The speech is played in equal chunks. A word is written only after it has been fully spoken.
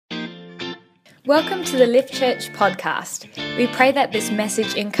Welcome to the Lift Church podcast. We pray that this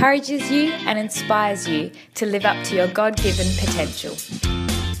message encourages you and inspires you to live up to your God-given potential.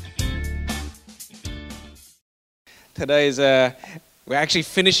 Today is we're actually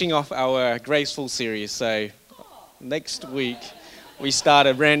finishing off our Graceful series. So next week we start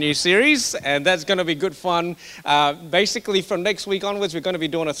a brand new series, and that's going to be good fun. Basically, from next week onwards, we're going to be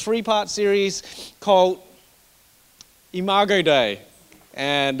doing a 3-part series called Imago Dei.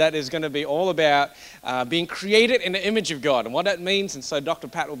 And that is going to be all about being created in the image of God and what that means. And so Dr.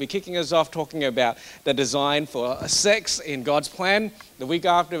 Pat will be kicking us off talking about the design for sex in God's plan. The week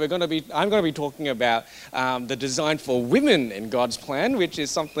after, I'm going to be talking about the design for women in God's plan, which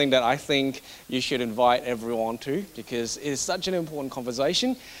is something that I think you should invite everyone to because it is such an important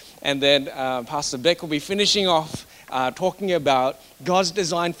conversation. And then Pastor Beck will be finishing off talking about God's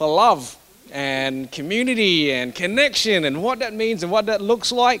design for love and community and connection and what that means and what that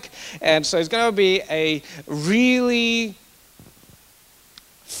looks like. And so it's going to be a really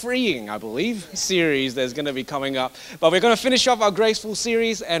freeing, I believe, series that's going to be coming up. But we're going to finish off our Graceful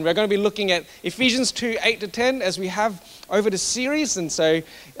series, and we're going to be looking at Ephesians 2, 8-10 as we have over the series. And so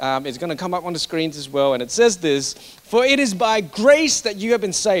it's going to come up on the screens as well. And it says this: "For it is by grace that you have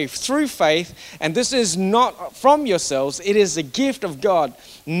been saved through faith, and this is not from yourselves, it is a gift of God,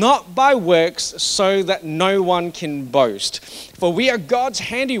 not by works, so that no one can boast. For we are God's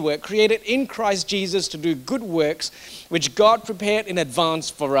handiwork, created in Christ Jesus to do good works, which God prepared in advance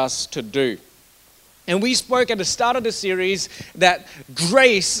for us to do." And we spoke at the start of the series that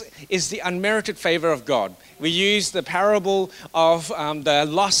grace is the unmerited favor of God. We used the parable of the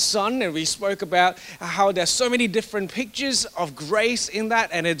lost son, and we spoke about how there's so many different pictures of grace in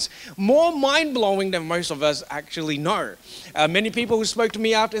that, and it's more mind-blowing than most of us actually know. Many people who spoke to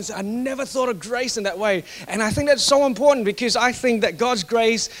me after and said, "I never thought of grace in that way." And I think that's so important because I think that God's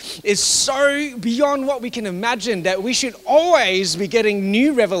grace is so beyond what we can imagine that we should always be getting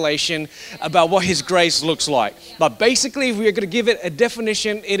new revelation about what His grace looks like. But basically, if we're going to give it a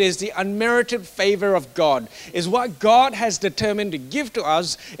definition, it is the unmerited favor of God. Is what God has determined to give to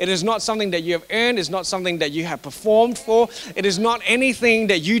us. It is not something that you have earned. It's not something that you have performed for. It is not anything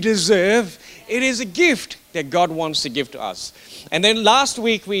that you deserve. It is a gift that God wants to give to us. And then last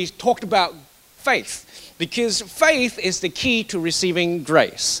week we talked about faith, because faith is the key to receiving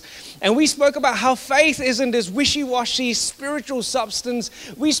grace. And we spoke about how faith isn't this wishy-washy spiritual substance.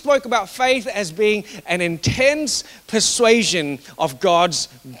 We spoke about faith as being an intense persuasion of God's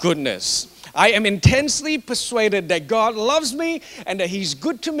goodness. I am intensely persuaded that God loves me and that He's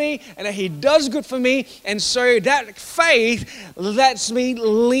good to me and that He does good for me. And so that faith lets me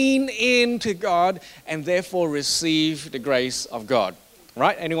lean into God and therefore receive the grace of God.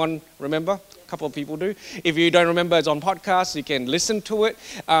 Right? Anyone remember? A couple of people do. If you don't remember, it's on podcast. You can listen to it.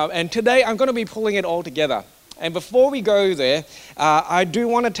 And today I'm going to be pulling it all together. And before we go there, I do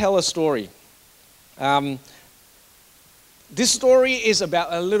want to tell a story. This story is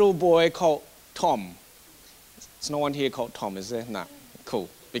about a little boy called Tom. There's no one here called Tom, is there? No. Cool.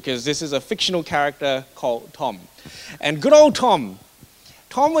 Because this is a fictional character called Tom. And good old Tom.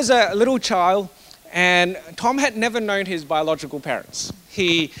 Tom was a little child, and Tom had never known his biological parents.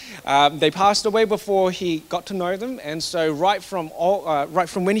 They passed away before he got to know them, and so right from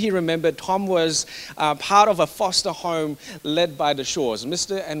when he remembered, Tom was part of a foster home led by the Shaws,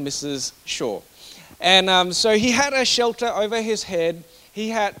 Mr. and Mrs. Shaw. And so he had a shelter over his head. He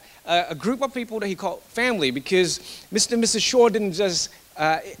had a group of people that he called family, because Mr. and Mrs. Shaw didn't just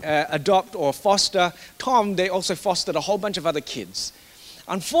adopt or foster Tom, they also fostered a whole bunch of other kids.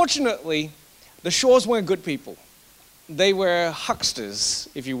 Unfortunately, the Shaws weren't good people. They were hucksters,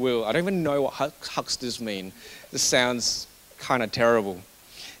 if you will. I don't even know what hucksters mean. This sounds kind of terrible.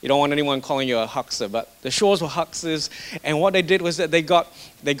 You don't want anyone calling you a huckster, but the Shaws were hucksters, and what they did was that they got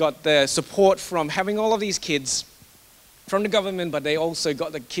the support from having all of these kids from the government, but they also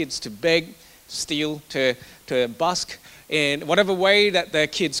got the kids to beg, steal, to busk in whatever way that their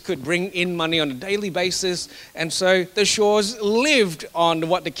kids could bring in money on a daily basis. And so the Shaws lived on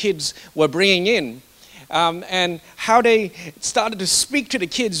what the kids were bringing in. And how they started to speak to the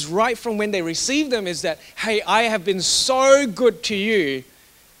kids right from when they received them is that, "Hey, I have been so good to you.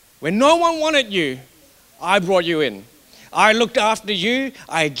 When no one wanted you, I brought you in. I looked after you.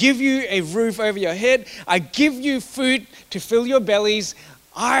 I give you a roof over your head. I give you food to fill your bellies.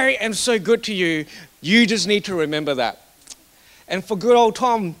 I am so good to you. You just need to remember that." And for good old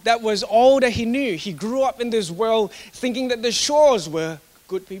Tom, that was all that he knew. He grew up in this world thinking that the Shaws were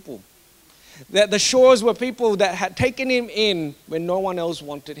good people. That the Shaws were people that had taken him in when no one else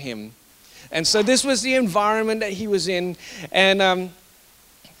wanted him. And so this was the environment that he was in. And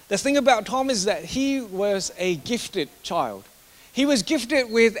The thing about Tom is that he was a gifted child. He was gifted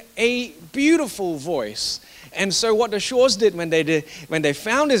with a beautiful voice. And so what the Shaws did when they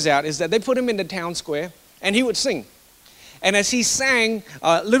found this out is that they put him in the town square and he would sing. And as he sang,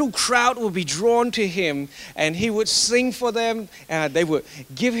 a little crowd would be drawn to him and he would sing for them. They would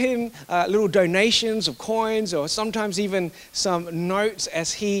give him little donations of coins or sometimes even some notes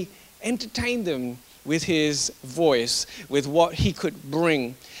as he entertained them with his voice, with what he could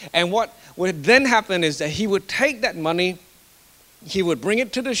bring. And what would then happen is that he would take that money, he would bring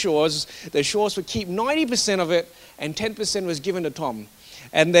it to the Shaws. The Shaws would keep 90% of it and 10% was given to Tom.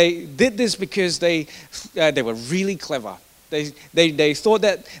 And they did this because they were really clever. They thought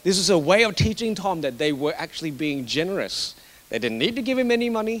that this was a way of teaching Tom that they were actually being generous. They didn't need to give him any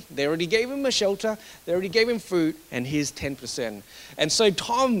money. They already gave him a shelter. They already gave him food, and here's 10%. And so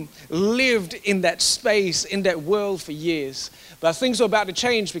Tom lived in that space, in that world for years. But things were about to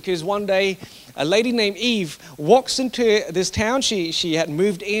change because one day a lady named Eve walks into this town. She had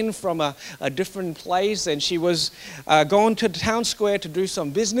moved in from a different place, and she was going to the town square to do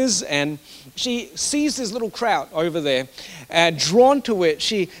some business, and she sees this little crowd over there. Drawn to it,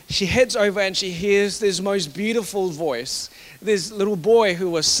 she heads over and she hears this most beautiful voice. This little boy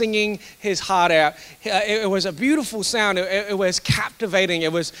who was singing his heart out. It was a beautiful sound. It was captivating.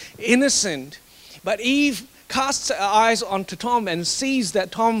 It was innocent. But Eve casts her eyes onto Tom and sees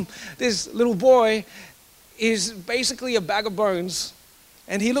that Tom, this little boy, is basically a bag of bones.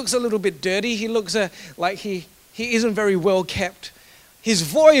 And he looks a little bit dirty. He looks like he isn't very well kept. His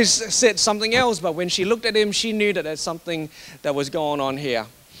voice said something else, but when she looked at him, she knew that there's something that was going on here.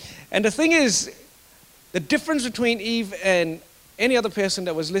 And the thing is, the difference between Eve and any other person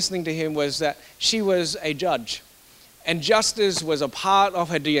that was listening to him was that she was a judge. And justice was a part of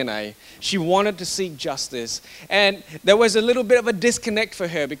her DNA. She wanted to seek justice. And there was a little bit of a disconnect for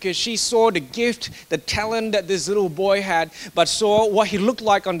her because she saw the gift, the talent that this little boy had, but saw what he looked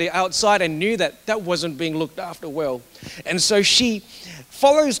like on the outside and knew that that wasn't being looked after well. And so she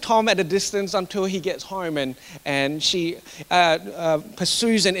follows Tom at a distance until he gets home, and she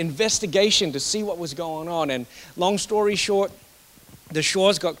pursues an investigation to see what was going on. And long story short, the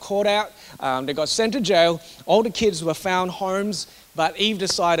Shaws got caught out. They got sent to jail. All the kids were found homes, but Eve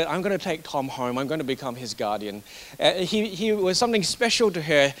decided, I'm going to take Tom home. I'm going to become his guardian. He was something special to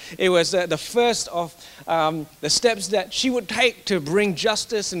her. It was the first of the steps that she would take to bring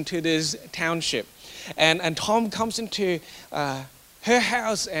justice into this township. And Tom comes into her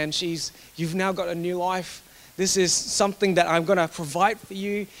house, and you've now got a new life. This is something that I'm going to provide for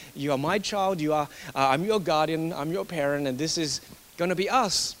you. You are my child. I'm your guardian. I'm your parent, and this is going to be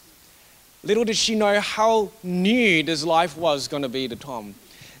us. Little did she know how new this life was going to be to Tom.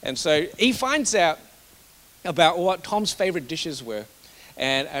 And so Eve finds out about what Tom's favorite dishes were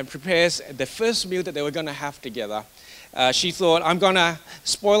and prepares the first meal that they were going to have together. She thought, I'm going to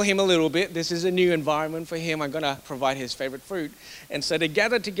spoil him a little bit. This is a new environment for him. I'm going to provide his favorite food. And so they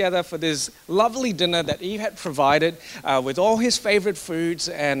gathered together for this lovely dinner that Eve had provided with all his favorite foods.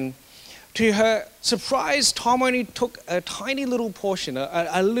 And to her surprise, Tom only took a tiny little portion,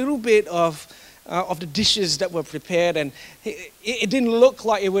 a little bit of the dishes that were prepared. And it didn't look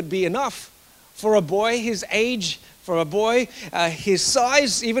like it would be enough for a boy his age. For a boy his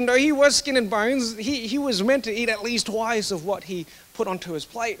size, even though he was skin and bones, he was meant to eat at least twice of what he put onto his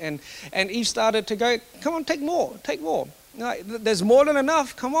plate. And Eve started to go, come on, take more. There's more than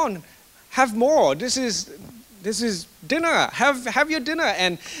enough. Come on, have more. This is dinner. Have your dinner.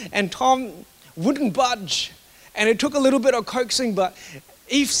 And Tom wouldn't budge. And it took a little bit of coaxing, but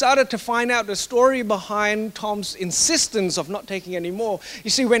Eve started to find out the story behind Tom's insistence of not taking any more. You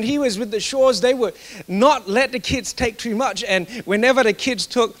see, when he was with the Shaws, they would not let the kids take too much. And whenever the kids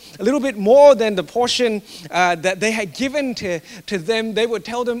took a little bit more than the portion that they had given to them, they would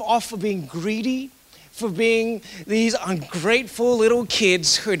tell them off for being greedy, for being these ungrateful little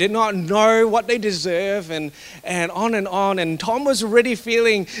kids who did not know what they deserve, and on and on. And Tom was already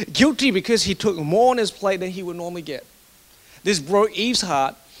feeling guilty because he took more on his plate than he would normally get. This broke Eve's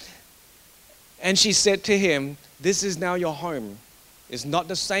heart, and she said to him, this is now your home. It's not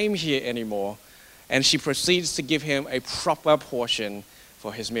the same here anymore. And she proceeds to give him a proper portion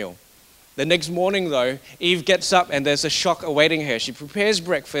for his meal. The next morning, though, Eve gets up and there's a shock awaiting her. She prepares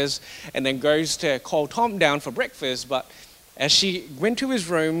breakfast and then goes to call Tom down for breakfast, but as she went to his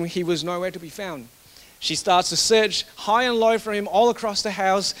room, he was nowhere to be found. She starts to search high and low for him all across the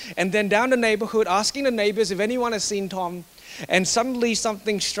house and then down the neighborhood, asking the neighbors if anyone has seen Tom. And suddenly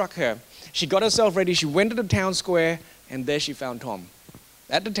something struck her. She got herself ready. She went to the town square, and there she found Tom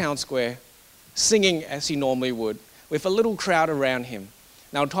at the town square, singing as he normally would, with a little crowd around him.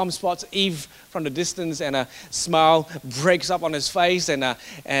 Now Tom spots Eve from the distance, and a smile breaks up on his face,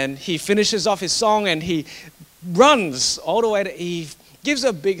 and he finishes off his song, and he runs all the way to Eve, gives her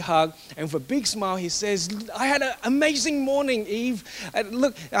a big hug, and with a big smile he says, I had an amazing morning, Eve.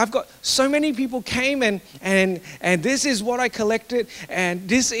 Look, I've got so many people came, and this is what I collected, and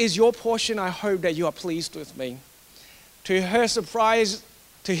this is your portion. I hope that you are pleased with me. To his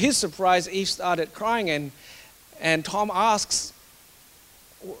surprise, Eve started crying, and Tom asks,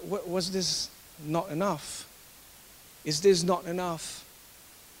 was this not enough? Is this not enough?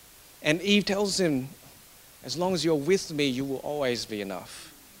 And Eve tells him, as long as you're with me, you will always be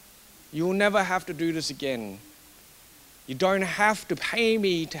enough. You will never have to do this again. You don't have to pay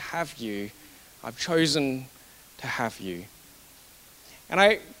me to have you. I've chosen to have you. And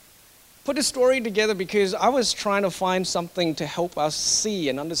I put this story together because I was trying to find something to help us see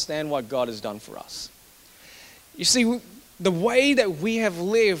and understand what God has done for us. You see, the way that we have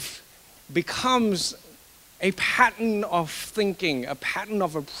lived becomes a pattern of thinking, a pattern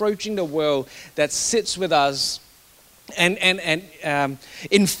of approaching the world that sits with us and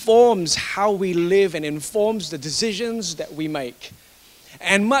informs how we live and informs the decisions that we make.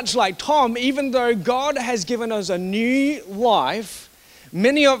 And much like Tom, even though God has given us a new life,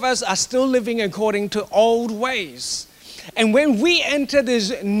 many of us are still living according to old ways. And when we enter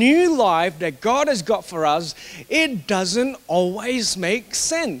this new life that God has got for us, it doesn't always make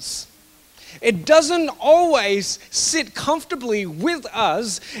sense. It doesn't always sit comfortably with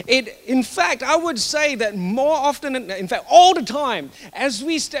us. In fact, I would say that more often, in fact, all the time, as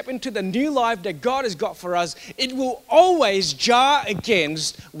we step into the new life that God has got for us, it will always jar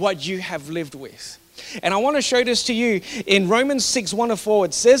against what you have lived with. And I want to show this to you. In Romans 6:1-4,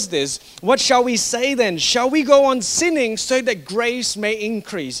 it says this, what shall we say then? Shall we go on sinning so that grace may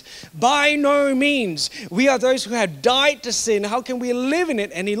increase? By no means. We are those who have died to sin. How can we live in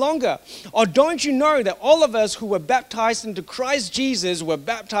it any longer? Or don't you know that all of us who were baptized into Christ Jesus were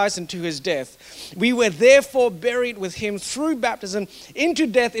baptized into his death? We were therefore buried with him through baptism into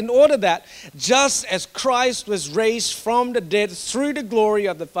death, in order that just as Christ was raised from the dead through the glory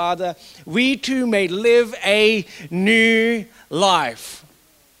of the Father, we too may live a new life.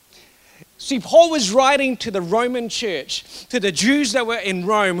 See, Paul was writing to the Roman church, to the Jews that were in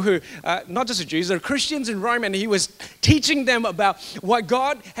Rome, who, not just the Jews, the Christians in Rome, and he was teaching them about what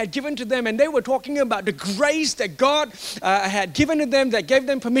God had given to them, and they were talking about the grace that God had given to them that gave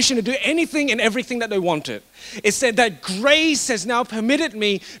them permission to do anything and everything that they wanted. It said that grace has now permitted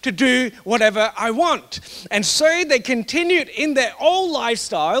me to do whatever I want. And so they continued in their old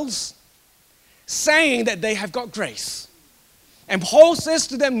lifestyles, saying that they have got grace. And Paul says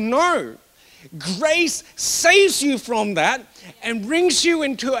to them, no. Grace saves you from that and brings you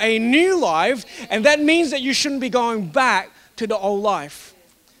into a new life, and that means that you shouldn't be going back to the old life.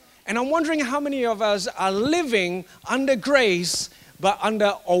 And I'm wondering how many of us are living under grace but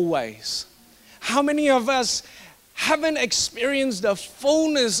under old ways. How many of us haven't experienced the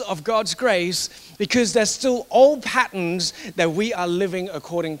fullness of God's grace because there's still old patterns that we are living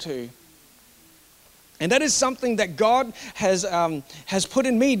according to? And that is something that God has put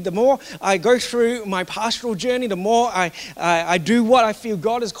in me. The more I go through my pastoral journey, the more I do what I feel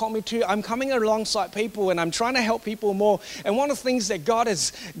God has called me to, I'm coming alongside people and I'm trying to help people more. And one of the things that God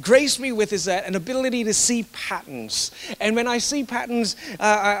has graced me with is an ability to see patterns. And when I see patterns,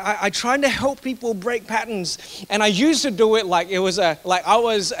 I try to help people break patterns. And I used to do it like I was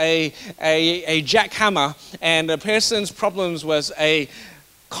a jackhammer, and the person's problems was a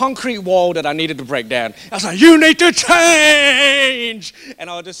concrete wall that I needed to break down. I was like, you need to change! And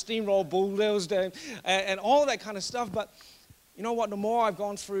I would just steamroll bulldozers and all that kind of stuff. But you know what? The more I've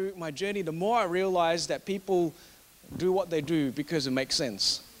gone through my journey, the more I realize that people do what they do because it makes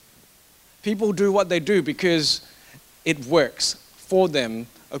sense. People do what they do because it works for them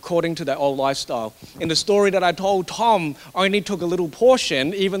according to their old lifestyle. In the story that I told, Tom only took a little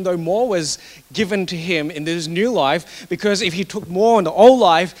portion, even though more was given to him in this new life, because if he took more in the old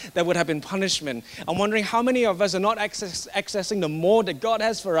life, there would have been punishment. I'm wondering how many of us are not accessing the more that God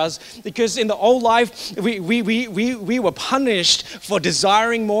has for us, because in the old life, we were punished for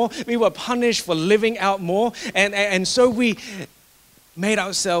desiring more, we were punished for living out more, and so we made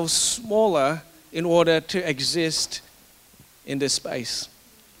ourselves smaller in order to exist in this space.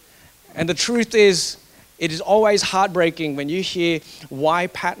 And the truth is, it is always heartbreaking when you hear why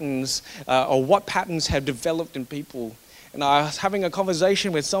patterns or what patterns have developed in people. And I was having a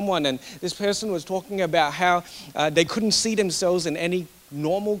conversation with someone, and this person was talking about how they couldn't see themselves in any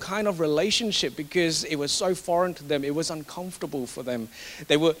normal kind of relationship because it was so foreign to them. It was uncomfortable for them.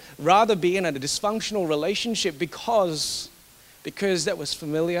 They would rather be in a dysfunctional relationship because because that was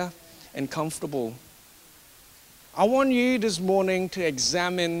familiar and comfortable. I want you this morning to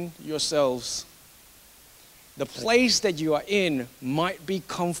examine yourselves. The place that you are in might be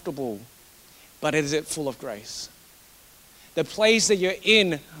comfortable, but is it full of grace? The place that you're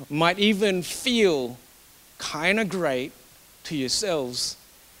in might even feel kind of great to yourselves,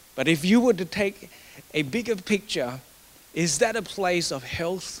 but if you were to take a bigger picture, is that a place of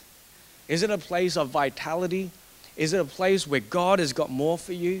health? Is it a place of vitality? Is it a place where God has got more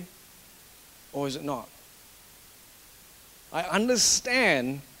for you? Or is it not? I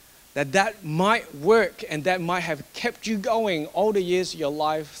understand that might work and that might have kept you going all the years of your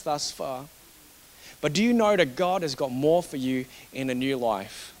life thus far. But do you know that God has got more for you in a new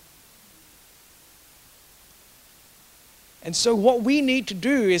life? And so what we need to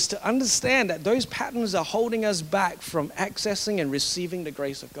do is to understand that those patterns are holding us back from accessing and receiving the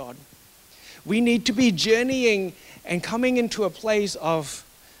grace of God. We need to be journeying and coming into a place of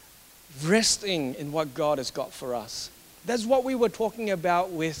resting in what God has got for us. That's what we were talking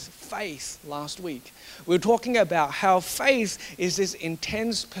about with faith last week. We were talking about how faith is this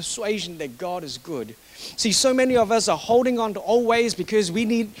intense persuasion that God is good. See, so many of us are holding on to old ways because we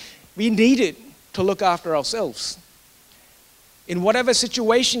need it to look after ourselves. In whatever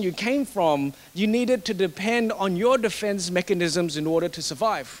situation you came from, you needed to depend on your defense mechanisms in order to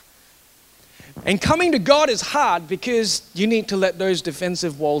survive. And coming to God is hard because you need to let those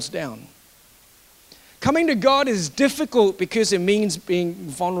defensive walls down. Coming to God is difficult because it means being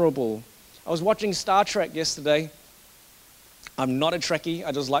vulnerable. I was watching Star Trek yesterday. I'm not a Trekkie,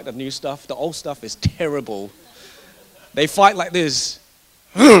 I just like the new stuff. The old stuff is terrible. They fight like this.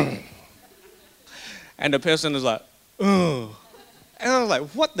 And the person is like, ugh. And I was like,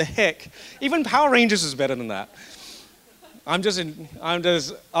 what the heck? Even Power Rangers is better than that. I'm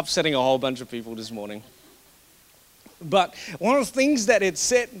just upsetting a whole bunch of people this morning. But one of the things that it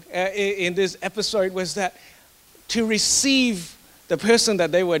said in this episode was that to receive the person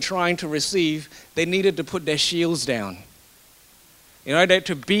that they were trying to receive, they needed to put their shields down. You know,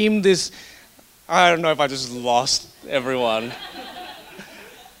 to beam this, I don't know if I just lost everyone.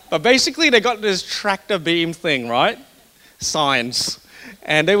 But basically they got this tractor beam thing, right? Science.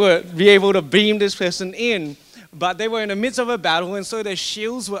 And they were be able to beam this person in. But they were in the midst of a battle, and so their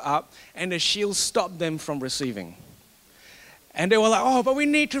shields were up, and the shields stopped them from receiving. And they were like, oh, but we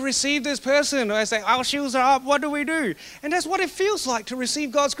need to receive this person. And I say, our shields are up, what do we do? And that's what it feels like to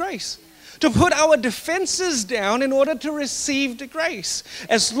receive God's grace. To put our defenses down in order to receive the grace.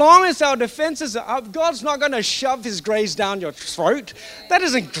 As long as our defenses are up, God's not going to shove His grace down your throat. That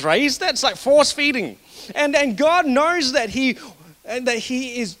isn't grace, that's like force feeding. And God knows that He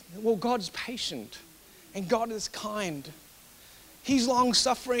is, well, God's patient. And God is kind. He's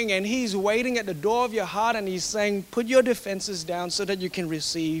long-suffering and He's waiting at the door of your heart and He's saying, put your defenses down so that you can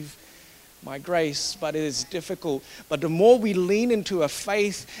receive my grace. But it is difficult. But the more we lean into a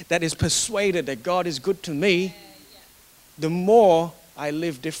faith that is persuaded that God is good to me, the more I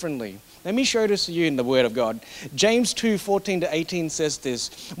live differently. Let me show this to you in the Word of God. James 2:14-18 says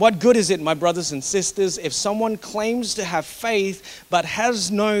this. What good is it, my brothers and sisters, if someone claims to have faith but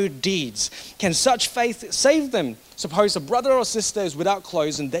has no deeds? Can such faith save them? Suppose a brother or sister is without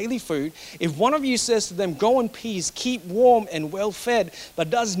clothes and daily food. If one of you says to them, go in peace, keep warm and well fed,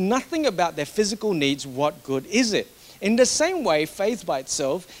 but does nothing about their physical needs, what good is it? In the same way, faith by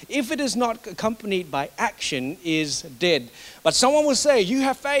itself, if it is not accompanied by action, is dead. But someone will say, you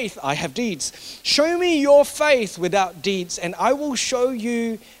have faith, I have deeds. Show me your faith without deeds, and I will show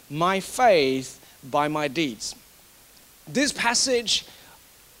you my faith by my deeds. This passage,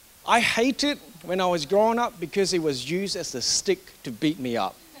 I hate it when I was growing up because it was used as a stick to beat me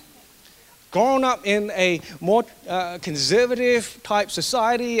up. Growing up in a more conservative type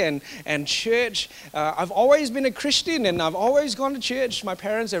society and church, I've always been a Christian and I've always gone to church. My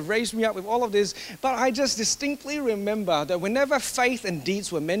parents have raised me up with all of this. But I just distinctly remember that whenever faith and deeds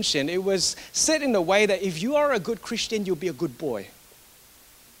were mentioned, it was said in a way that if you are a good Christian, you'll be a good boy.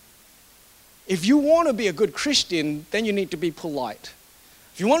 If you want to be a good Christian, then you need to be polite.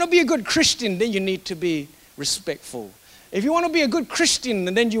 If you want to be a good Christian, then you need to be respectful. If you want to be a good Christian,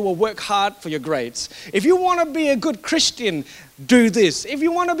 then you will work hard for your grades. If you want to be a good Christian, do this. If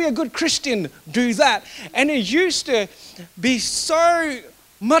you want to be a good Christian, do that. And it used to be so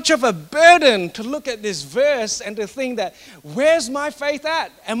much of a burden to look at this verse and to think that, where's my faith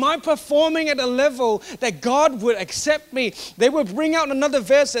at? Am I performing at a level that God would accept me? They would bring out another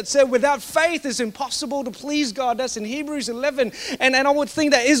verse that said, without faith it's impossible to please God. That's in Hebrews 11. And I would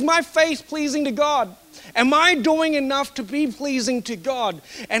think that, is my faith pleasing to God? Am I doing enough to be pleasing to God?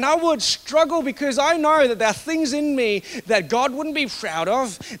 And I would struggle because I know that there are things in me that God wouldn't be proud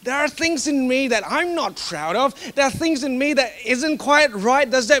of. There are things in me that I'm not proud of. There are things in me that isn't quite right.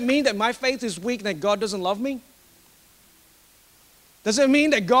 Does that mean that my faith is weak, that God doesn't love me? Does it mean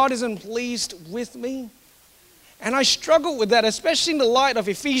that God isn't pleased with me? And I struggle with that, especially in the light of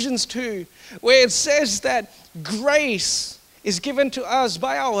Ephesians 2, where it says that grace is given to us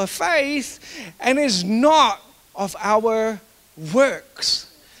by our faith and is not of our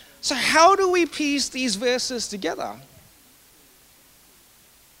works. So how do we piece these verses together?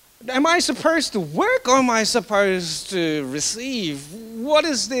 Am I supposed to work or am I supposed to receive? What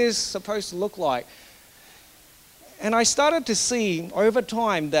is this supposed to look like? And I started to see over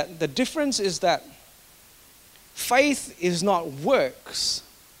time that the difference is that faith is not works,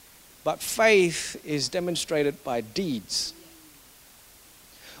 but faith is demonstrated by deeds.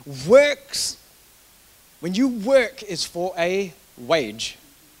 Works, when you work, is for a wage,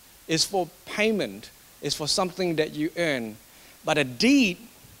 is for payment, is for something that you earn. But a deed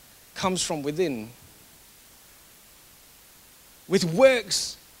comes from within. With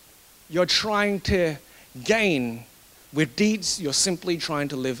works, you're trying to gain. With deeds, you're simply trying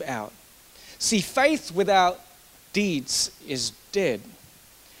to live out. See, faith without deeds is dead.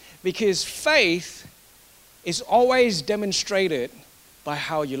 Because faith is always demonstrated by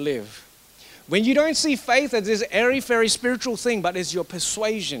how you live. When you don't see faith as this airy-fairy spiritual thing, but as your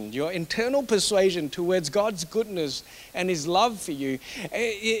persuasion, your internal persuasion towards God's goodness and His love for you,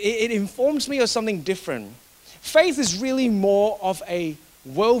 it informs me of something different. Faith is really more of a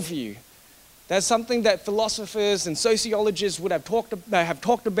worldview. That's something that philosophers and sociologists would have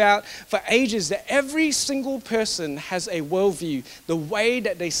talked about for ages, that every single person has a worldview, the way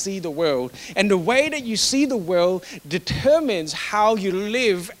that they see the world. And the way that you see the world determines how you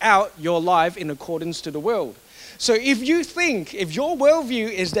live out your life in accordance to the world. So if your worldview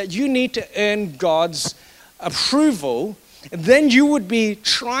is that you need to earn God's approval, then you would be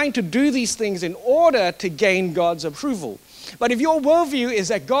trying to do these things in order to gain God's approval. But if your worldview is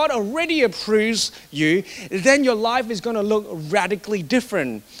that God already approves you, then your life is going to look radically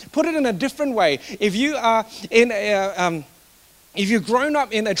different. Put it in a different way. If you've grown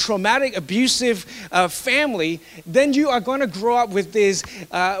up in a traumatic, abusive family, then you are going to grow up with this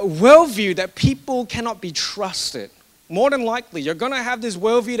worldview that people cannot be trusted. More than likely, you're going to have this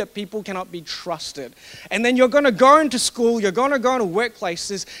worldview that people cannot be trusted. And then you're going to go into school, you're going to go into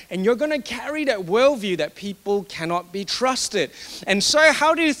workplaces, and you're going to carry that worldview that people cannot be trusted. And so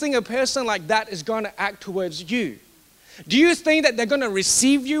how do you think a person like that is going to act towards you? Do you think that they're going to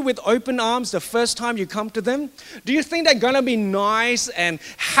receive you with open arms the first time you come to them? Do you think they're going to be nice and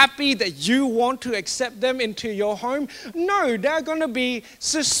happy that you want to accept them into your home? No, they're going to be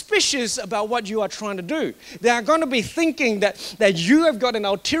suspicious about what you are trying to do. They are going to be thinking that you have got an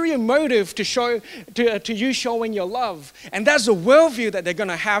ulterior motive to you showing your love. And that's a worldview that they're going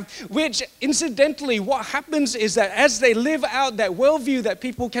to have, which incidentally, what happens is that as they live out that worldview that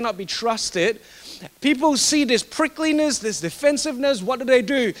people cannot be trusted, people see this prickliness, this defensiveness. What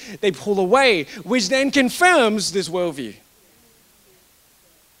do? They pull away, which then confirms this worldview.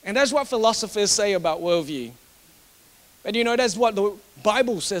 And that's what philosophers say about worldview. But that's what the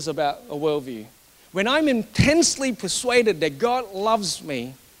Bible says about a worldview. When I'm intensely persuaded that God loves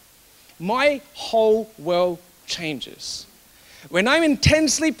me, my whole world changes. When I'm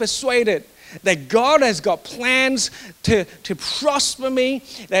intensely persuaded that God has got plans to prosper me,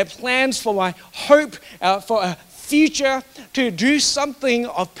 that plans for my hope, for a future, to do something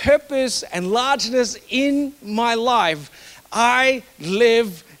of purpose and largeness in my life, I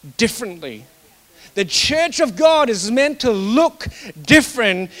live differently. The church of God is meant to look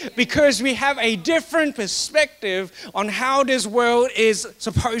different because we have a different perspective on how this world is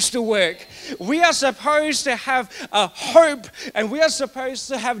supposed to work. We are supposed to have a hope, and we are supposed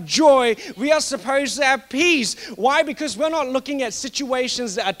to have joy. We are supposed to have peace. Why? Because we're not looking at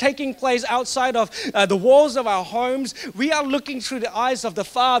situations that are taking place outside of the walls of our homes. We are looking through the eyes of the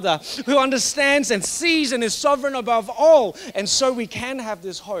Father who understands and sees and is sovereign above all. And so we can have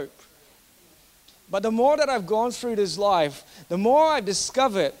this hope. But the more that I've gone through this life, the more I've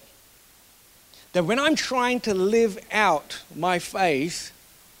discovered that when I'm trying to live out my faith,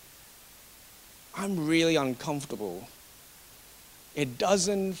 I'm really uncomfortable. It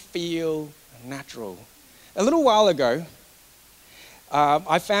doesn't feel natural. A little while ago,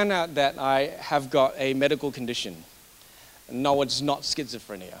 I found out that I have got a medical condition. No, it's not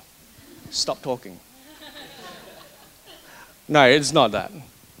schizophrenia. Stop talking. No, it's not that.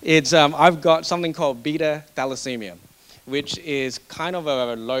 I've got something called beta thalassemia, which is kind of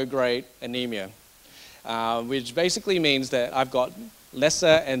a low-grade anemia. which basically means that I've got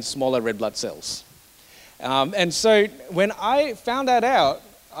lesser and smaller red blood cells. And so when I found that out,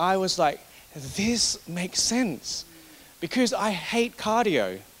 I was like, this makes sense, because I hate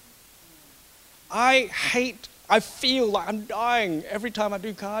cardio. I feel like I'm dying every time I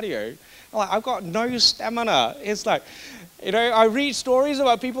do cardio. Like, I've got no stamina. It's like, I read stories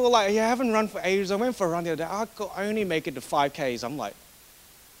about people like, yeah, I haven't run for ages. I went for a run the other day. I could only make it to 5Ks. I'm like,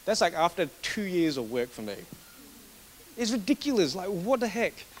 that's like after 2 years of work for me. It's ridiculous. Like, what the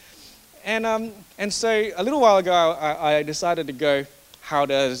heck? And so a little while ago, I decided to go, how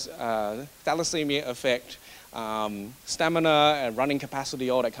does thalassemia affect stamina and running capacity,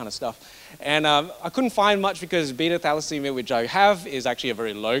 all that kind of stuff. And I couldn't find much, because beta thalassemia, which I have, is actually a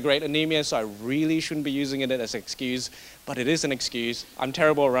very low-grade anemia, so I really shouldn't be using it as an excuse, but it is an excuse. I'm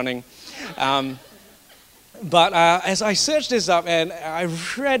terrible at running. But as I searched this up, and I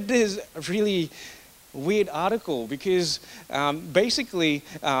read this really weird article, because basically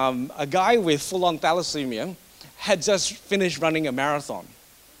a guy with full-on thalassemia had just finished running a marathon.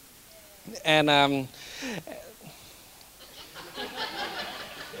 And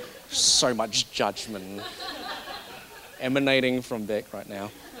so much judgment emanating from Beck right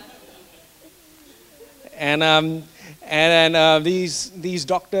now. And these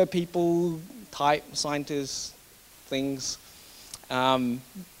doctor people, type scientists, things,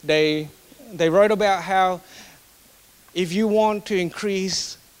 they wrote about how if you want to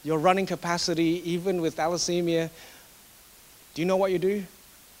increase your running capacity, even with thalassemia, do you know what you do?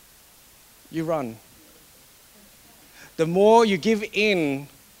 You run. The more you give in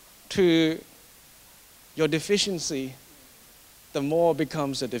to your deficiency, the more it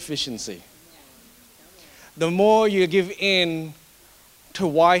becomes a deficiency. The more you give in to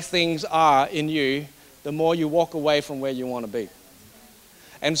why things are in you, the more you walk away from where you want to be.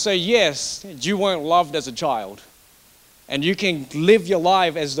 And so yes, you weren't loved as a child, and you can live your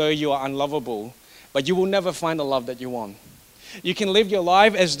life as though you are unlovable, but you will never find the love that you want. You can live your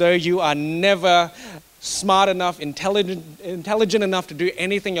life as though you are never smart enough, intelligent enough to do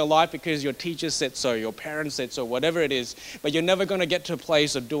anything in your life because your teacher said so, your parents said so, whatever it is, but you're never going to get to a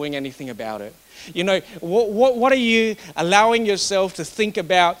place of doing anything about it. What are you allowing yourself to think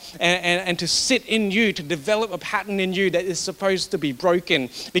about and to sit in you, to develop a pattern in you that is supposed to be broken?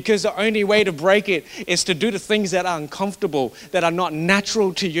 Because the only way to break it is to do the things that are uncomfortable, that are not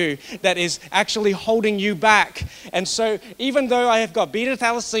natural to you, that is actually holding you back. And so even though I have got beta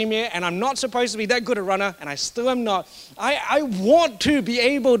thalassemia and I'm not supposed to be that good a runner, and I still am not, I want to be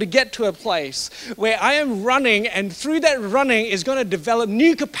able to get to a place where I am running, and through that running is going to develop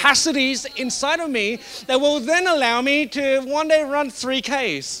new capacities inside of me that will then allow me to one day run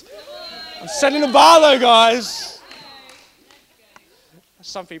 3Ks. I'm setting the bar though, guys.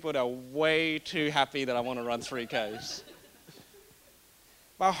 Some people are way too happy that I want to run 3Ks.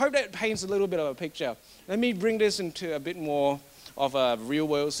 But I hope that paints a little bit of a picture. Let me bring this into a bit more of a real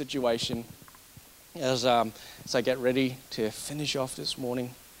world situation as I get ready to finish off this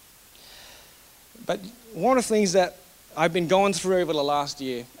morning. But one of the things that I've been going through over the last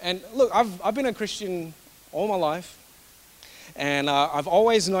year, and look, I've been a Christian all my life, and I've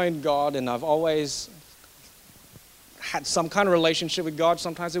always known God, and I've always had some kind of relationship with God.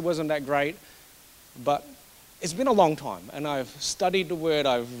 Sometimes it wasn't that great, but it's been a long time, and I've studied the Word,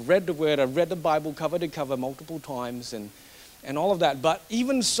 I've read the Bible cover to cover multiple times, and all of that. But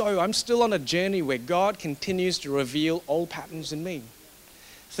even so, I'm still on a journey where God continues to reveal old patterns in me.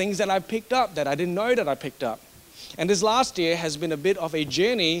 Things that I picked up that I didn't know that I picked up. And this last year has been a bit of a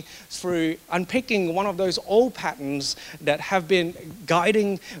journey through unpicking one of those old patterns that have been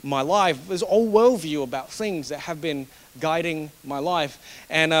guiding my life. There's old worldview about things that have been guiding my life.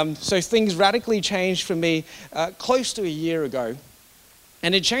 And so things radically changed for me close to a year ago.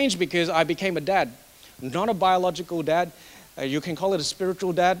 And it changed because I became a dad. Not a biological dad. You can call it a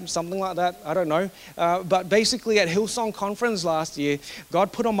spiritual dad, something like that, I don't know. But basically at Hillsong Conference last year,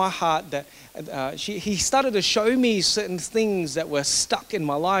 God put on my heart that He started to show me certain things that were stuck in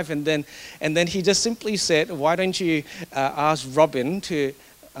my life. And then He just simply said, why don't you ask Robin to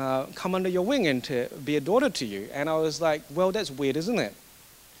come under your wing and to be a daughter to you? And I was like, well, that's weird, isn't it?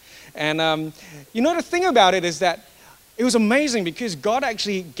 And the thing about it is that it was amazing because God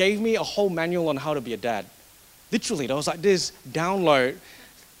actually gave me a whole manual on how to be a dad. Literally, there was like this download,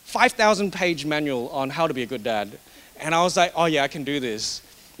 5,000-page manual on how to be a good dad. And I was like, oh yeah, I can do this.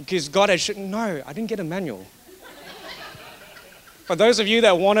 Because God had no, I didn't get a manual. For those of you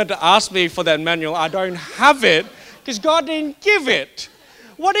that wanted to ask me for that manual, I don't have it because God didn't give it.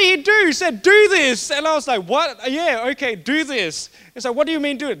 what did he do? He said, do this. And I was like, what? Yeah, okay, do this. He's like, what do you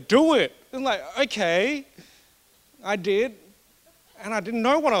mean do it? Do it. I'm like, okay. I did. And I didn't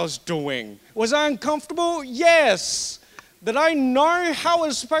know what I was doing. Was I uncomfortable? Yes. Did I know how it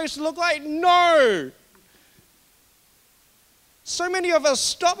was supposed to look like? No. So many of us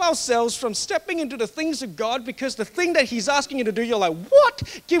stop ourselves from stepping into the things of God because the thing that He's asking you to do, you're like,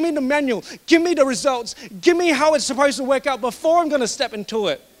 what? Give me the manual. Give me the results. Give me how it's supposed to work out before I'm going to step into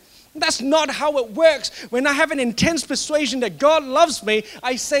it. That's not how it works. When I have an intense persuasion that God loves me,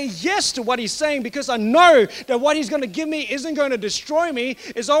 I say yes to what He's saying because I know that what He's going to give me isn't going to destroy me.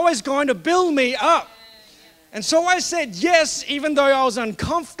 It's always going to build me up. And so I said yes, even though I was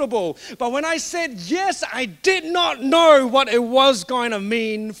uncomfortable. But when I said yes, I did not know what it was going to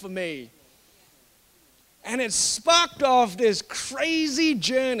mean for me. And it sparked off this crazy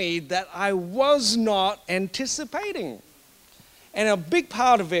journey that I was not anticipating. And a big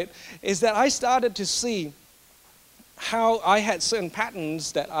part of it is that I started to see how I had certain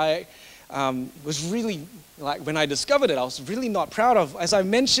patterns that I was really, like when I discovered it, I was really not proud of. As I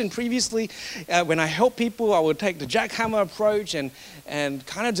mentioned previously, when I help people, I would take the jackhammer approach and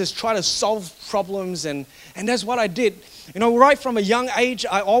kind of just try to solve problems. And that's what I did. You know, right from a young age,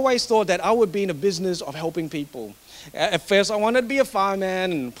 I always thought that I would be in a business of helping people. At first, I wanted to be a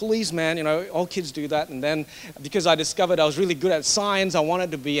fireman and policeman. You know, all kids do that. And then because I discovered I was really good at science, I wanted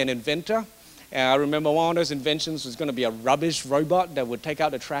to be an inventor. I remember one of those inventions was going to be a rubbish robot that would take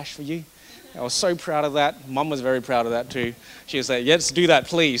out the trash for you. I was so proud of that. Mum was very proud of that too. She would say, yes, do that,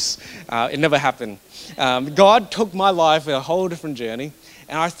 please. It never happened. God took my life a whole different journey.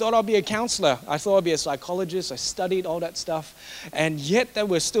 And I thought I'd be a counselor. I thought I'd be a psychologist. I studied all that stuff. And yet there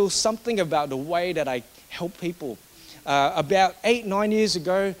was still something about the way that I help people. About 8-9 years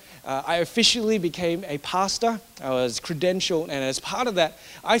ago, I officially became a pastor. I was credentialed. And as part of that,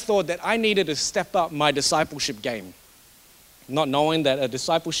 I thought that I needed to step up my discipleship game. Not knowing that a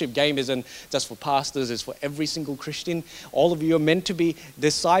discipleship game isn't just for pastors, it's for every single Christian. All of you are meant to be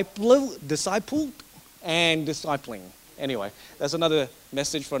discipled and discipling. Anyway, that's another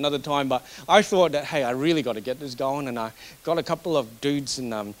message for another time. But I thought that, hey, I really got to get this going. And I got a couple of dudes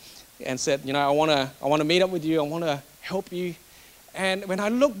and said, you know, I want to meet up with you. I want to help you. And when I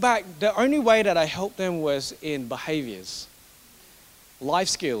look back, the only way that I helped them was in behaviors, life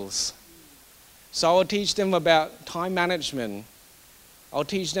skills. So I'll teach them about time management. I'll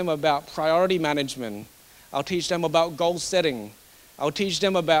teach them about priority management. I'll teach them about goal setting. I'll teach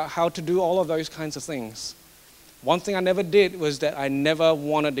them about how to do all of those kinds of things. One thing I never did was that I never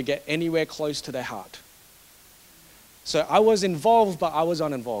wanted to get anywhere close to their heart. So I was involved, but I was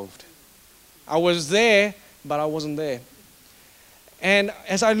uninvolved. I was there, but I wasn't there. And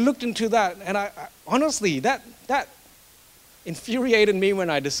as I looked into that, and I honestly, that infuriated me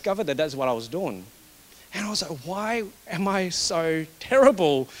when I discovered that that's what I was doing. And I was like, why am I so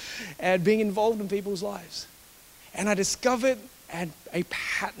terrible at being involved in people's lives? And I discovered a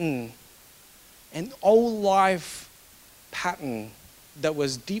pattern, an old life pattern that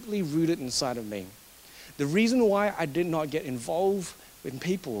was deeply rooted inside of me. The reason why I did not get involved with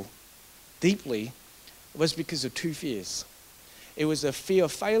people deeply was because of two fears. It was the fear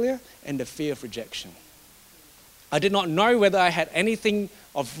of failure and the fear of rejection. I did not know whether I had anything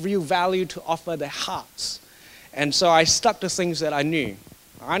of real value to offer their hearts. And so I stuck to things that I knew.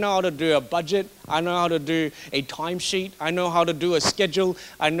 I know how to do a budget. I know how to do a timesheet. I know how to do a schedule.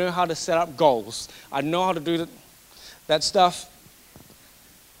 I know how to set up goals. I know how to do that stuff.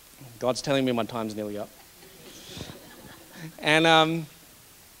 God's telling me my time's nearly up. And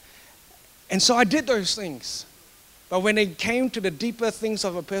so I did those things. But when it came to the deeper things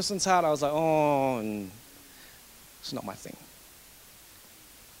of a person's heart, I was like, oh, it's not my thing.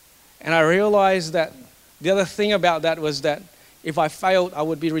 And I realized that the other thing about that was that if I failed, I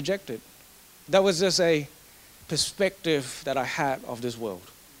would be rejected. That was just a perspective that I had of this world.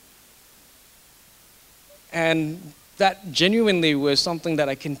 And that genuinely was something that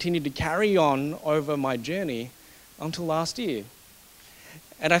I continued to carry on over my journey until last year.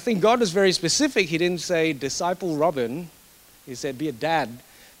 And I think God was very specific. He didn't say, disciple Robin. He said, be a dad,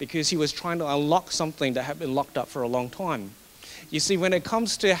 because he was trying to unlock something that had been locked up for a long time. You see, when it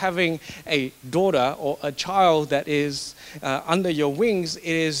comes to having a daughter or a child that is under your wings, it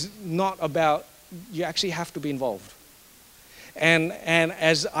is not about, you actually have to be involved. And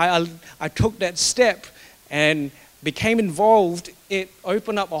as I took that step and became involved, it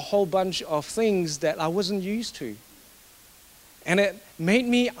opened up a whole bunch of things that I wasn't used to. And it made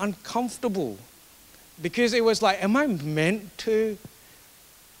me uncomfortable because it was like, am I meant to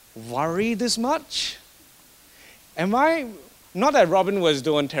worry this much? Am I Not that Robin was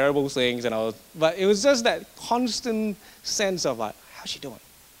doing terrible things, but it was just that constant sense of like, how's she doing?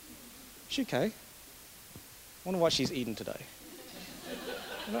 Is she okay? Wonder what she's eating today.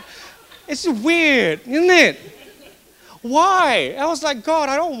 You know? It's weird, isn't it? Why? I was like, God,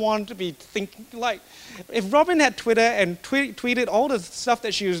 I don't want to be thinking, like, if Robin had Twitter and tweeted all the stuff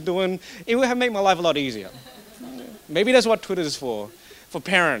that she was doing, it would have made my life a lot easier. Maybe that's what Twitter is for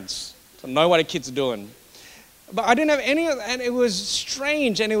parents, to know what the kids are doing. But I didn't have any of that, and it was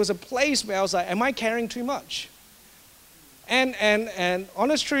strange, and it was a place where I was like, am I caring too much? And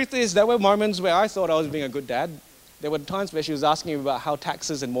honest truth is, there were moments where I thought I was being a good dad. There were times where she was asking me about how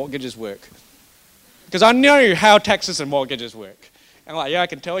taxes and mortgages work. Because I know how taxes and mortgages work. And I'm like, yeah, I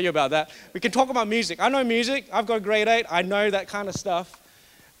can tell you about that. We can talk about music. I know music. I've got a grade 8. I know that kind of stuff.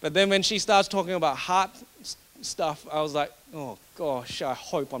 But then when she starts talking about heart stuff, I was like, oh gosh, I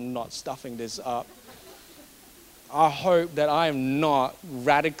hope I'm not stuffing this up. I hope that I am not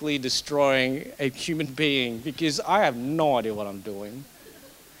radically destroying a human being, because I have no idea what I'm doing.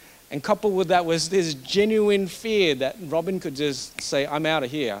 And coupled with that was this genuine fear that Robin could just say, I'm out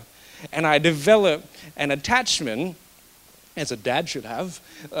of here. And I developed an attachment, as a dad should have,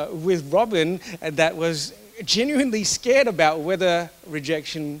 with Robin that was genuinely scared about whether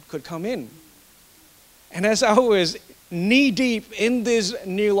rejection could come in. And as I was knee-deep in this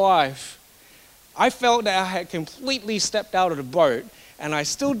new life, I felt that I had completely stepped out of the boat, and I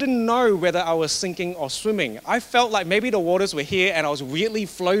still didn't know whether I was sinking or swimming. I felt like maybe the waters were here and I was weirdly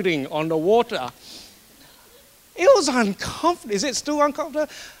floating on the water. It was uncomfortable. Is it still uncomfortable?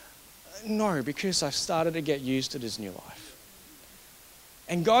 No, because I've started to get used to this new life.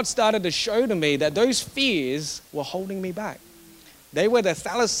 And God started to show to me that those fears were holding me back. They were the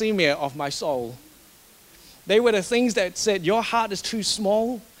thalassemia of my soul. They were the things that said, your heart is too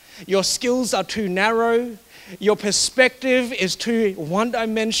small. Your skills are too narrow. Your perspective is too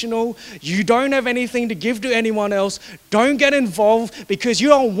one-dimensional. You don't have anything to give to anyone else. Don't get involved because you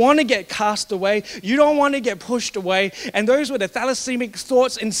don't want to get cast away. You don't want to get pushed away. And those were the thalassemic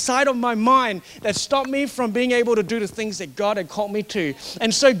thoughts inside of my mind that stopped me from being able to do the things that God had called me to.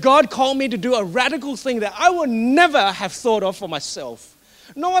 And so God called me to do a radical thing that I would never have thought of for myself.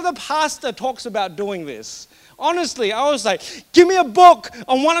 No other pastor talks about doing this. Honestly, I was like, give me a book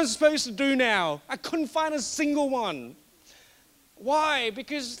on what I'm supposed to do now. I couldn't find a single one. Why?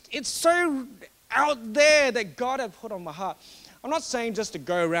 Because it's so out there that God had put on my heart. I'm not saying just to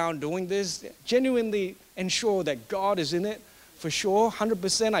go around doing this. Genuinely ensure that God is in it. For sure,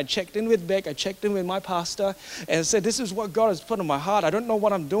 100%. I checked in with Beck, I checked in with my pastor, and said, this is what God has put on my heart. I don't know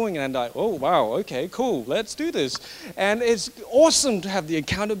what I'm doing. And I'm like, oh, wow, okay, cool, let's do this. And it's awesome to have the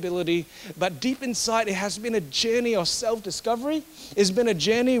accountability, but deep inside, it has been a journey of self-discovery. It's been a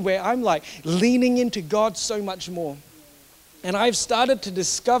journey where I'm like leaning into God so much more. And I've started to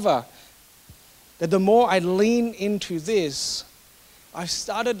discover that the more I lean into this, I've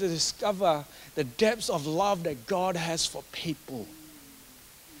started to discover the depths of love that God has for people.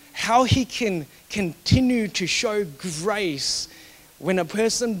 How He can continue to show grace when a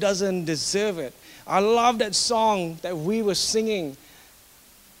person doesn't deserve it. I love that song that we were singing.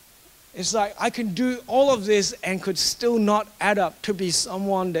 It's like, I can do all of this and could still not add up to be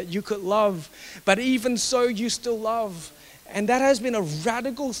someone that you could love. But even so, you still love. And that has been a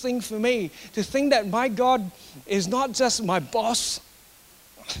radical thing for me, to think that my God is not just my boss.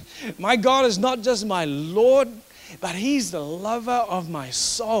 My God is not just my Lord, but He's the lover of my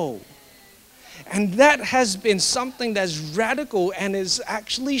soul. And that has been something that's radical and has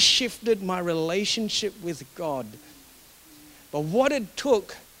actually shifted my relationship with God. But what it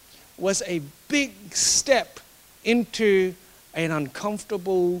took was a big step into an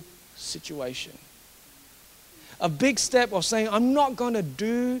uncomfortable situation. A big step of saying, I'm not going to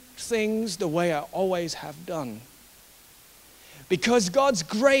do things the way I always have done. Because God's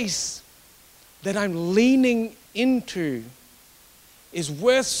grace that I'm leaning into is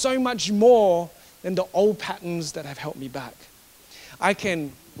worth so much more than the old patterns that have held me back. I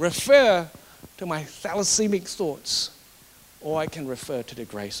can refer to my thalassemic thoughts, or I can refer to the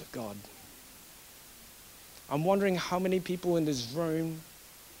grace of God. I'm wondering how many people in this room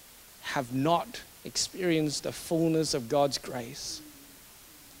have not experienced the fullness of God's grace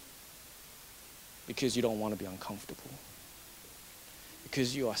because you don't want to be uncomfortable.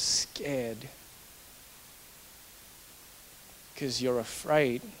 Because you are scared. Because you're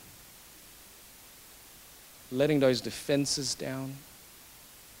afraid. Letting those defenses down.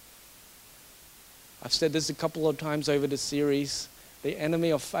 I've said this a couple of times over the series. The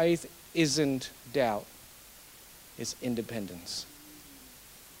enemy of faith isn't doubt. It's independence.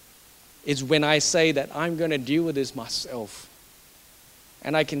 It's when I say that I'm going to deal with this myself.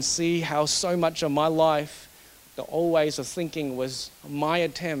 And I can see how so much of my life, the old ways of thinking, was my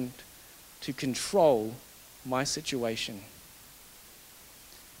attempt to control my situation.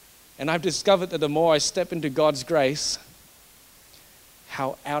 And I've discovered that the more I step into God's grace,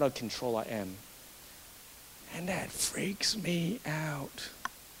 how out of control I am. And that freaks me out.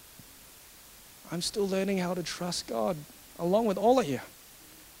 I'm still learning how to trust God, along with all of you.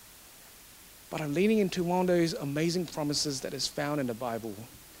 But I'm leaning into one of those amazing promises that is found in the Bible.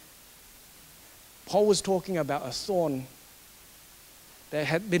 Paul was talking about a thorn that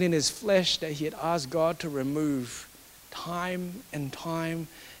had been in his flesh that he had asked God to remove time and time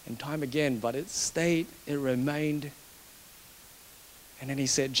and time again, but it stayed, it remained. And then he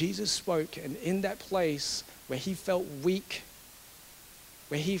said, Jesus spoke, and in that place where he felt weak,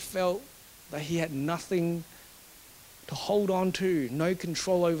 where he felt that he had nothing to hold on to, no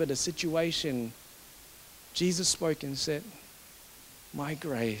control over the situation, Jesus spoke and said, my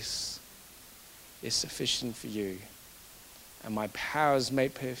grace is sufficient for you, and my power is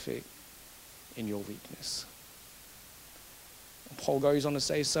made perfect in your weakness. And Paul goes on to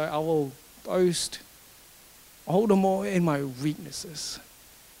say, so I will boast all the more in my weaknesses,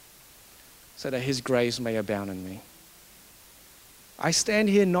 so that his grace may abound in me. I stand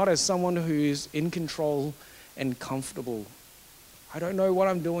here not as someone who is in control and comfortable. I don't know what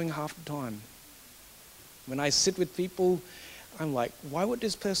I'm doing half the time. When I sit with people, I'm like, why would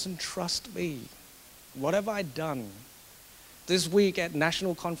this person trust me? What have I done? This week at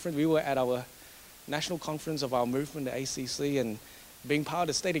national conference, we were at our national conference of our movement, the ACC, and being part of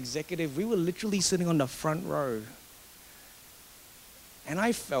the state executive, we were literally sitting on the front row. And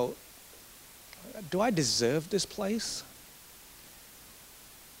I felt, do I deserve this place?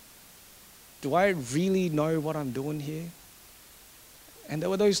 Do I really know what I'm doing here? And there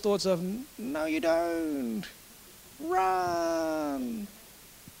were those thoughts of, no, you don't. Run.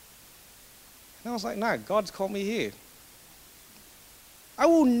 And I was like, no, God's called me here. I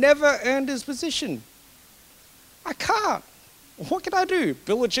will never earn this position. I can't. What can I do?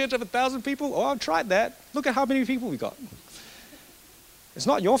 Build a church of 1,000 people? Oh, I've tried that. Look at how many people we got. It's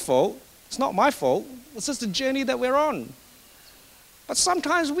not your fault. It's not my fault. It's just the journey that we're on. But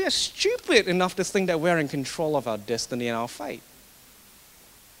sometimes we are stupid enough to think that we're in control of our destiny and our fate.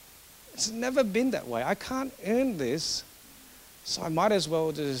 It's never been that way. I can't earn this, so I might as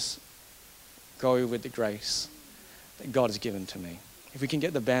well just go with the grace that God has given to me. If we can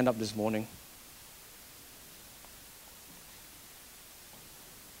get the band up this morning.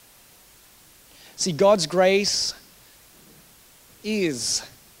 See, God's grace is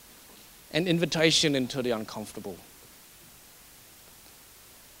an invitation into the uncomfortable.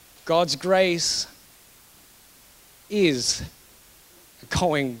 God's grace is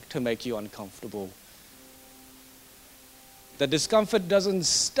going to make you uncomfortable. The discomfort doesn't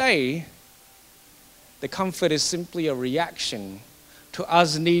stay. The comfort is simply a reaction to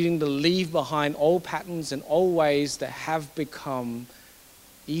us needing to leave behind old patterns and old ways that have become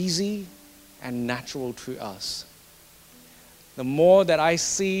easy and natural to us. The more that I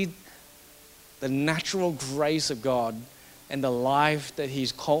see the natural grace of God and the life that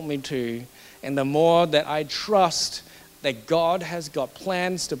He's called me to, and the more that I trust that God has got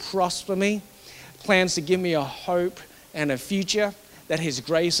plans to prosper me, plans to give me a hope and a future, that His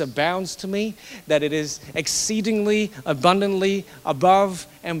grace abounds to me, that it is exceedingly, abundantly, above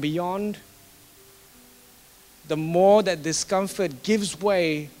and beyond, the more that discomfort gives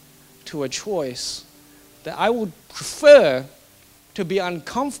way to a choice that I would prefer to be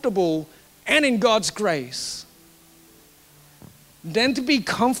uncomfortable and in God's grace than to be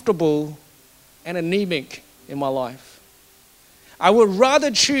comfortable and anemic in my life. I would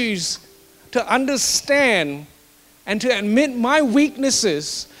rather choose to understand and to admit my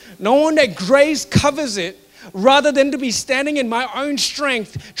weaknesses, knowing that grace covers it, rather than to be standing in my own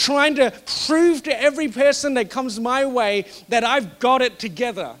strength, trying to prove to every person that comes my way that I've got it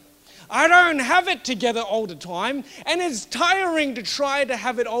together. I don't have it together all the time, and it's tiring to try to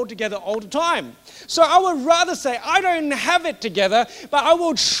have it all together all the time. So I would rather say, I don't have it together, but I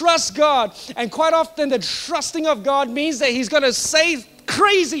will trust God. And quite often the trusting of God means that He's going to say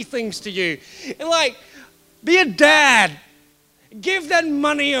crazy things to you. Like, be a dad. Give that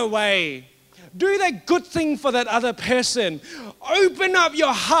money away. Do that good thing for that other person. Open up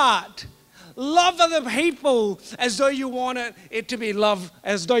your heart. Love other people as though you want it to be loved,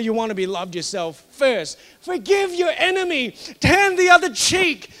 as though you want to be loved yourself first. Forgive your enemy. Turn the other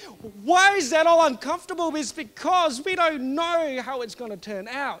cheek. Why is that all uncomfortable? It's because we don't know how it's going to turn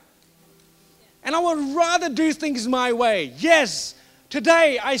out. And I would rather do things my way. Yes,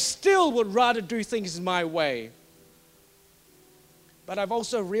 today I still would rather do things my way. But I've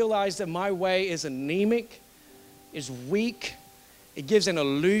also realized that my way is anemic, is weak. It gives an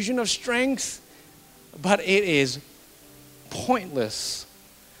illusion of strength, but it is pointless,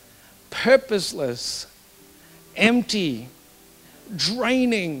 purposeless, empty,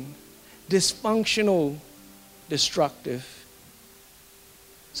 draining, dysfunctional, destructive.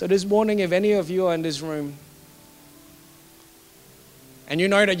 So this morning, if any of you are in this room and you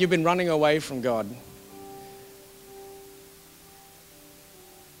know that you've been running away from God,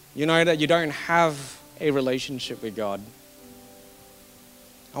 you know that you don't have a relationship with God,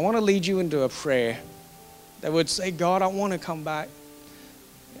 I want to lead you into a prayer that would say, God, I want to come back.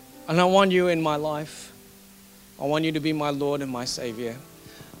 And I want you in my life. I want you to be my Lord and my Savior.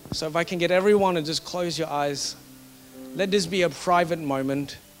 So if I can get everyone to just close your eyes, let this be a private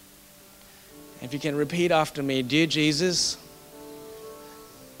moment. If you can repeat after me, dear Jesus,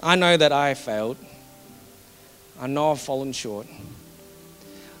 I know that I have failed. I know I've fallen short.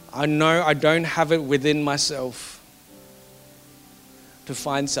 I know I don't have it within myself to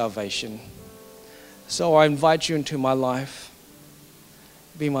find salvation. So I invite you into my life.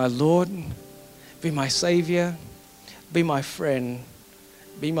 Be my Lord, be my Savior, be my friend,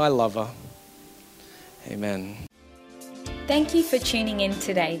 be my lover. Amen. Thank you for tuning in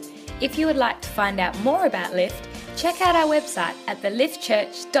today. If you would like to find out more about Lift, check out our website at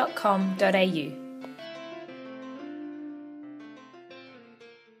theliftchurch.com.au.